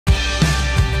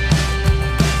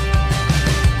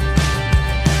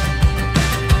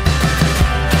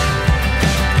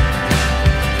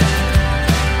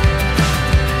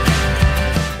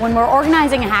When we're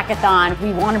organizing a hackathon,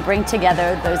 we want to bring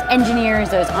together those engineers,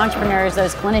 those entrepreneurs,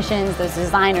 those clinicians, those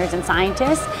designers and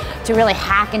scientists to really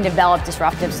hack and develop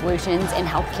disruptive solutions in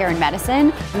healthcare and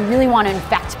medicine. We really want to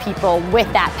infect people with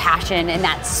that passion and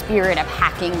that spirit of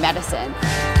hacking medicine.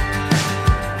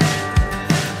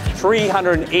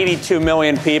 382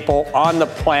 million people on the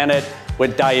planet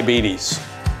with diabetes.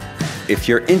 If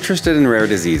you're interested in rare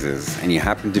diseases and you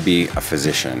happen to be a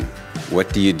physician,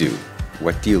 what do you do?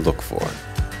 What do you look for?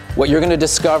 What you're going to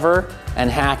discover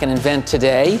and hack and invent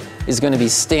today is going to be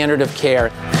standard of care.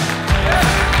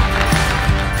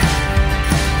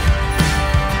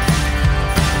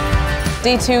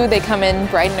 Day 2, they come in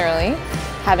bright and early,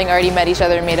 having already met each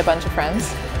other and made a bunch of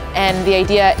friends. And the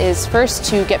idea is first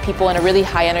to get people in a really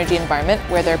high energy environment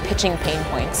where they're pitching pain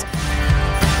points.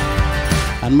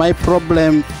 And my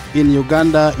problem in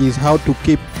Uganda is how to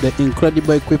keep the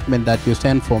incredible equipment that you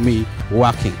send for me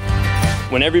working.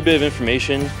 When every bit of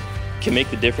information can make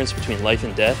the difference between life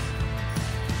and death,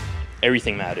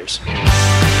 everything matters.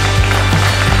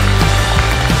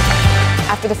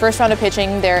 After the first round of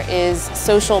pitching, there is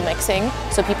social mixing.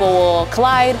 So people will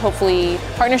collide, hopefully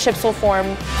partnerships will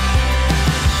form.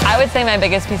 I would say my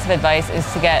biggest piece of advice is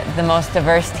to get the most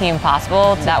diverse team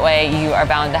possible. That way you are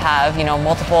bound to have,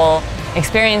 multiple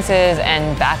experiences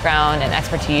and background and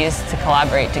expertise to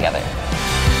collaborate together.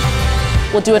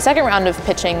 We'll do a second round of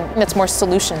pitching that's more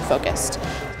solution focused.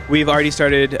 We've already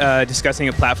started discussing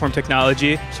a platform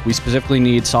technology. We specifically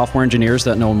need software engineers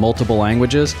that know multiple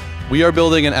languages. We are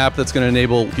building an app that's going to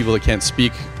enable people that can't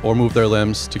speak or move their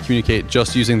limbs to communicate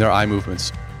just using their eye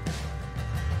movements.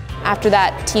 After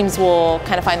that, teams will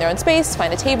kind of find their own space,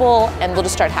 find a table, and we'll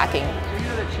just start hacking.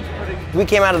 We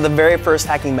came out of the very first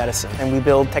hacking medicine, and we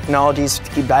build technologies to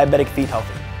keep diabetic feet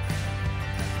healthy.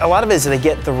 A lot of it is they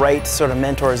get the right sort of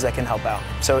mentors that can help out.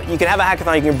 So you can have a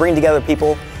hackathon, you can bring together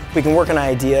people, we can work on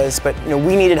ideas, but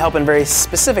we needed help in very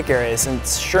specific areas, and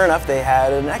sure enough, they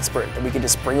had an expert that we could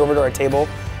just bring over to our table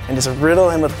and just riddle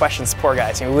him with questions, poor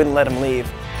guys, we wouldn't let him leave.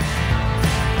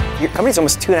 Your company's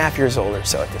almost 2.5 years old or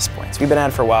so at this point, so we've been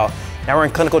at it for a while. Now we're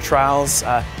in clinical trials.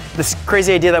 This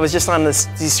crazy idea that was just on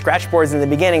these scratch boards in the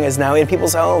beginning is now in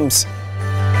people's homes.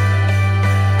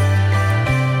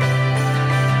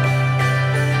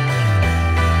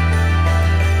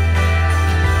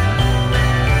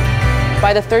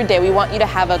 By the third day, we want you to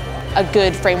have a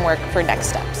good framework for next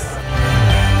steps.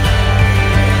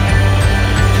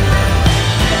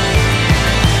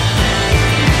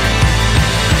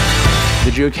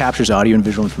 The Geo captures audio and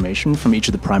visual information from each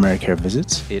of the primary care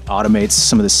visits. It automates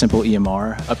some of the simple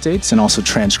EMR updates and also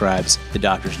transcribes the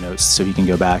doctor's notes so he can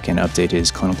go back and update his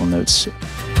clinical notes.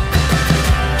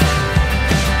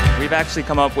 We've actually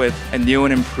come up with a new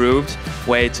and improved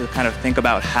way to kind of think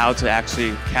about how to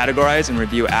actually categorize and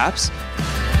review apps.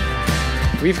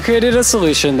 We've created a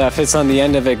solution that fits on the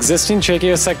end of existing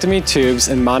tracheostectomy tubes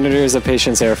and monitors a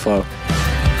patient's airflow.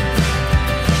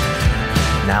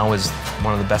 Now is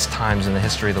one of the best times in the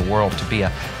history of the world to be a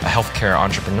healthcare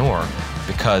entrepreneur,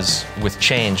 because with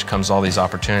change comes all these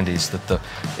opportunities that the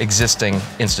existing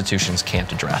institutions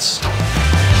can't address.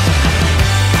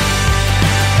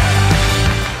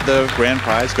 The grand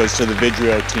prize goes to the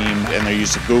Vidrio team and their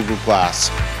use of Google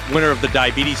Glass. Winner of the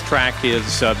diabetes track is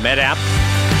MedApp.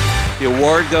 The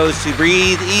award goes to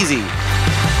Breathe Easy.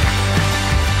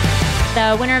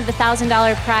 The winner of the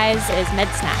 $1,000 prize is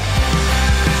MedSnack.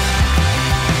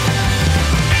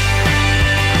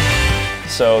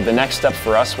 So the next step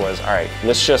for us was, all right,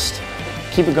 let's just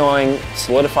keep it going,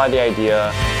 solidify the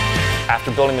idea.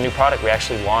 After building the new product, we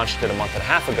actually launched it a month and a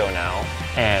half ago now,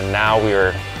 and now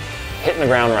we're hitting the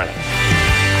ground running.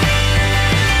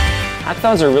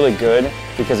 Hackathons are really good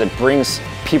because it brings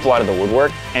people out of the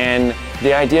woodwork, and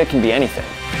the idea can be anything.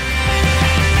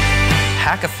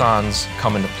 Hackathons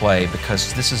come into play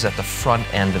because this is at the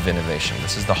front end of innovation.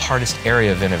 This is the hardest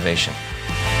area of innovation.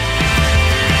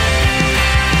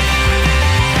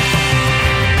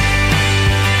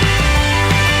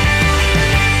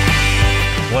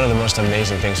 One of the most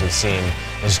amazing things we've seen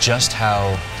is just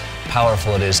how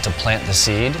powerful it is to plant the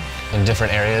seed in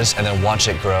different areas and then watch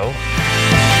it grow.